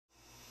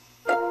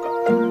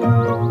We're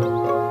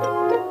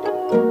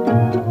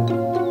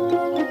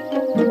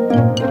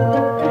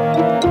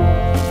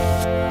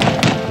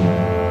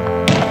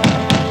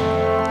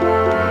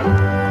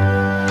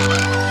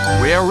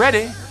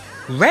ready.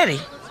 Ready?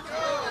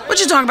 What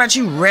you talking about,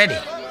 you ready?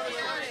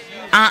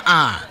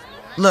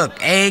 Look,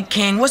 Egg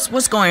King,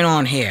 what's going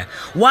on here?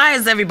 Why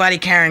is everybody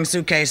carrying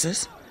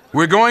suitcases?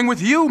 We're going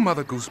with you,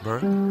 Mother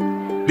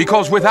Gooseberg.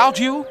 Because without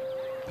you,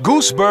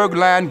 Gooseberg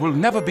Land will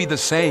never be the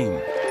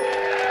same.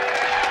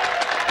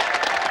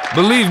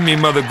 Believe me,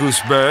 Mother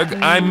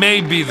Gooseberg, I may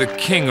be the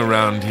king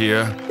around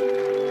here,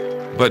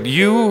 but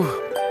you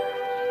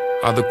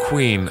are the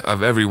queen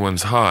of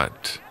everyone's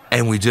heart.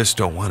 And we just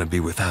don't want to be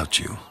without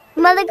you.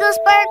 Mother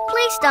Gooseberg,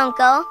 please don't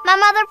go. My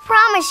mother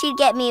promised she'd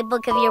get me a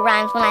book of your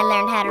rhymes when I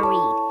learned how to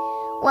read.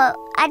 Well,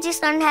 I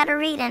just learned how to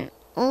read and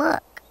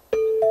look.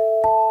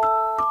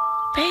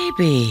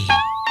 Baby,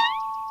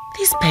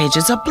 these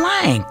pages are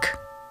blank.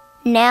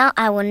 Now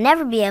I will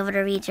never be able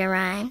to read your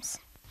rhymes.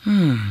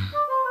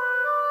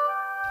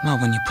 Well,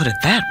 when you put it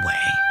that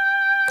way.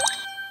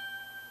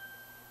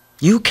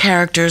 You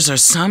characters are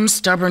some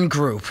stubborn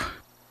group,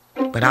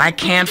 but I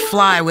can't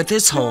fly with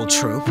this whole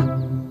troop.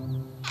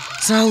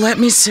 So let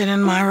me sit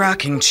in my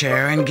rocking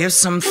chair and give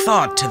some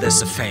thought to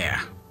this affair.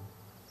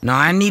 Now,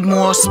 I need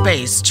more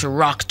space to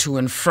rock to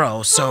and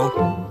fro,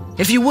 so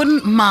if you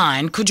wouldn't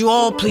mind, could you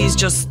all please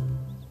just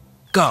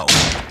go?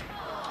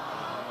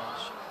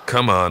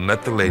 Come on,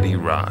 let the lady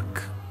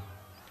rock.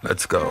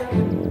 Let's go.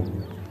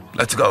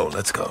 Let's go,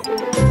 let's go.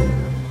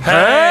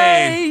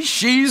 Hey,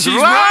 she's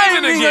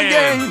rhyming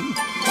again.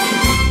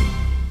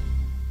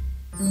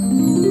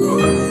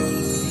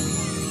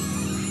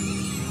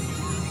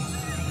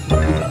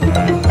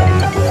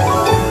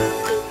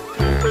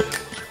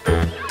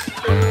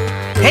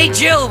 Hey,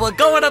 Jill, we're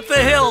going up the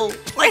hill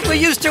like we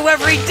used to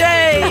every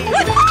day.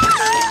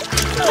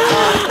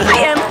 I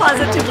am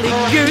positively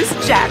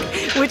Goose Jack,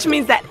 which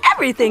means that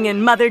everything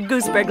in Mother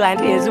Gooseberg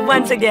Land is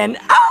once again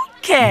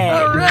okay.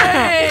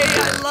 Hooray!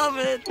 I love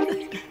it.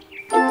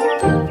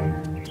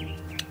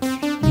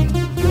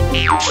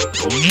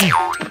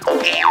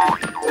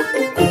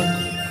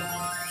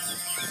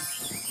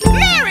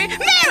 Mary,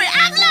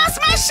 I've lost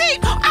my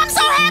sheep. I'm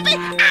so happy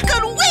I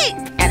could weep.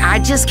 And I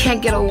just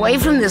can't get away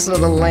from this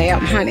little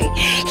lamb, honey.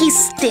 He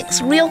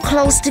sticks real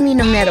close to me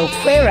no matter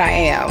where I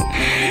am.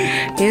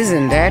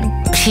 Isn't that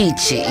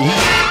peachy?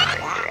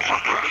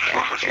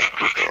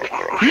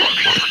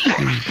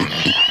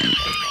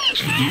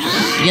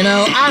 You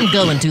know, I'm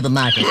going to the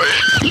market.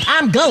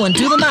 I'm going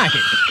to the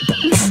market.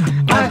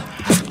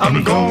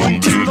 I'm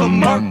going to the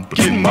market.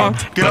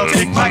 I'll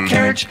take my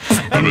carriage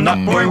and not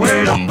worry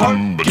where to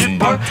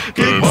park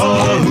it.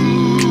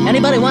 Whoa.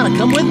 Anybody want to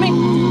come with me?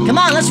 Come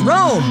on, let's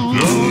roam.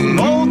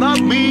 No, not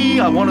me.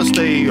 I want to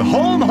stay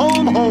home.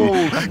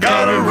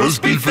 Got a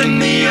roast beef in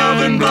the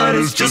oven, but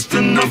it's just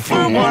enough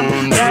for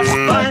one. That's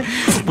fine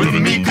with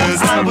me,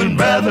 'cause I would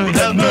rather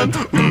have none.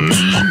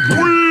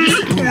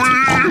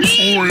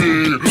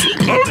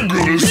 I'm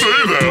gonna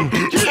say that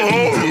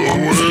all the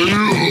way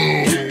home.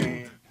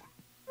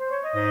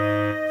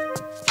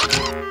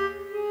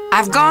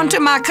 I've gone to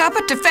my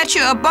cupboard to fetch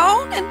you a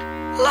bone, and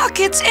look,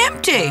 it's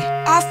empty.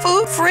 A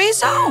food-free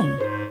zone.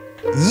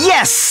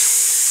 Yes!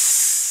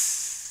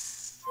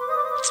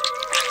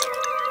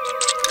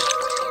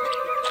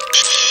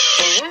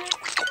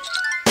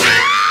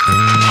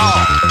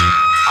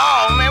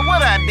 Oh, man,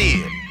 what I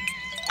did?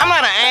 I'm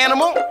not an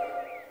animal.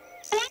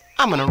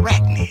 I'm an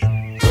arachnid.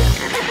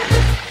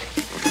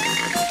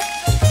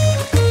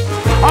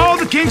 All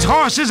the king's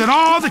horses and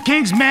all the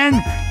king's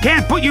men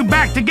can't put you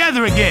back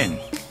together again.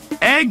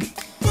 Egg?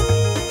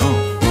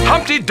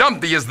 Humpty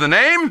Dumpty is the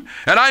name,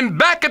 and I'm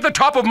back at the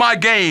top of my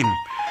game.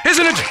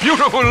 Isn't it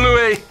beautiful,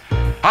 Louis?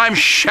 I'm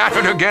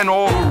shattered again,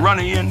 all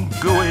runny and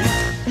gooey.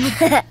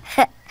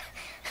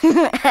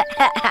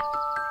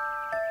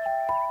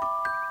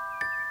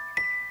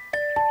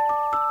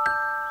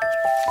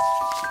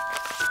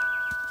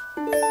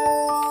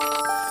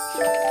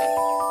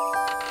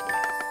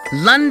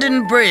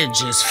 London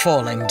Bridge is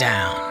falling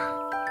down,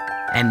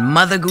 and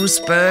Mother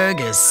Gooseberg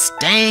is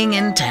staying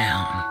in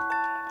town.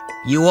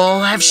 You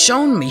all have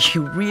shown me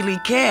you really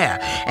care,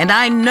 and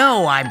I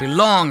know I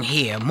belong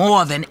here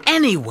more than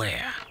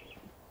anywhere.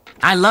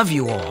 I love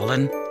you all,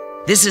 and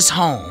this is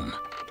home.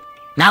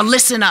 Now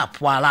listen up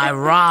while I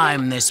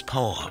rhyme this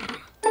poem.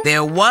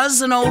 There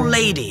was an old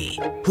lady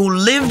who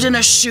lived in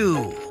a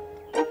shoe.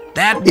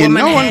 That woman in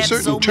no had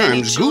uncertain so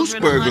terms,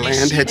 Gooseberg honey,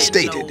 Land had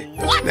stated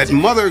that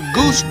Mother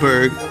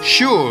Gooseberg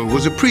sure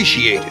was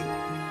appreciated.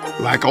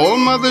 Like all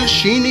mothers,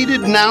 she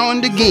needed now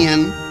and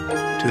again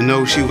to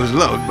know she was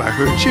loved by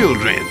her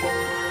children.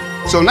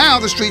 So now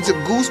the streets of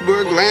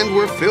Gooseberg Land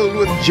were filled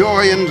with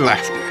joy and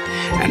laughter,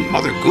 and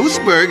Mother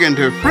Gooseberg and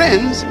her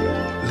friends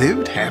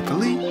lived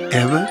happily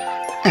ever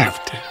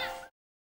after.